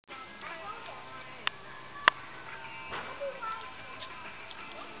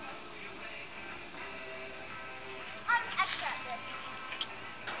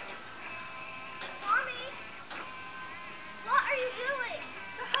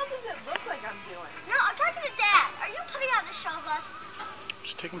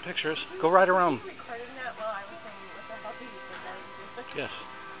taking pictures. Go right around. You recording that while I was saying what the hell do you think I was doing? Yes.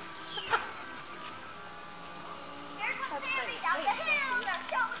 Here comes Sammy down the hill. Now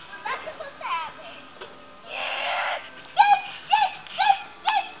show us the rest of what's happening.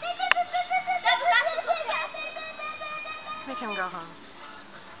 Make him go home.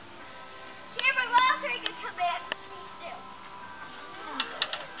 Here, my last thing is come in.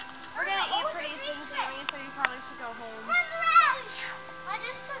 We're gonna eat pretty soon, Sammy, so you probably should go home. Turn around. I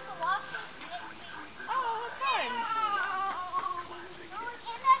just took a walk with me. Oh, what fun.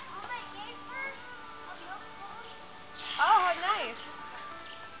 Oh, how nice.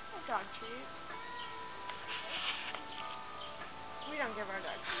 A dog treat. We don't give our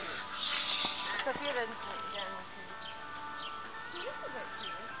dogs treats. Sophia doesn't get him a treat. This is a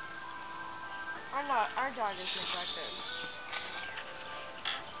treat. Our dog is neglected.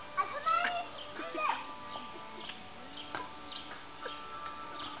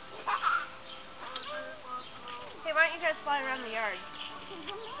 Hey, why don't you guys fly around the yard?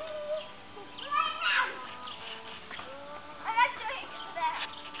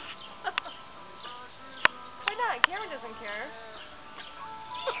 Why not? Cameron doesn't care.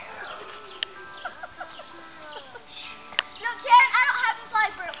 No, Karen, I don't have a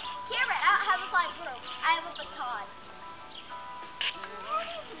flying broom. Cameron, I don't have a flying broom. I have a baton.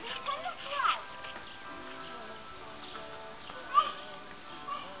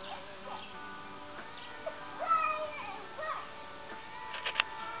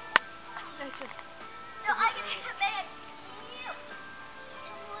 No, I get to command you.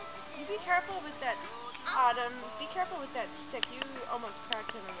 You be careful with that, Autumn. Be careful with that stick. You almost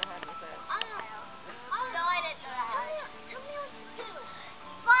cracked him in the head with it. No, I didn't know that.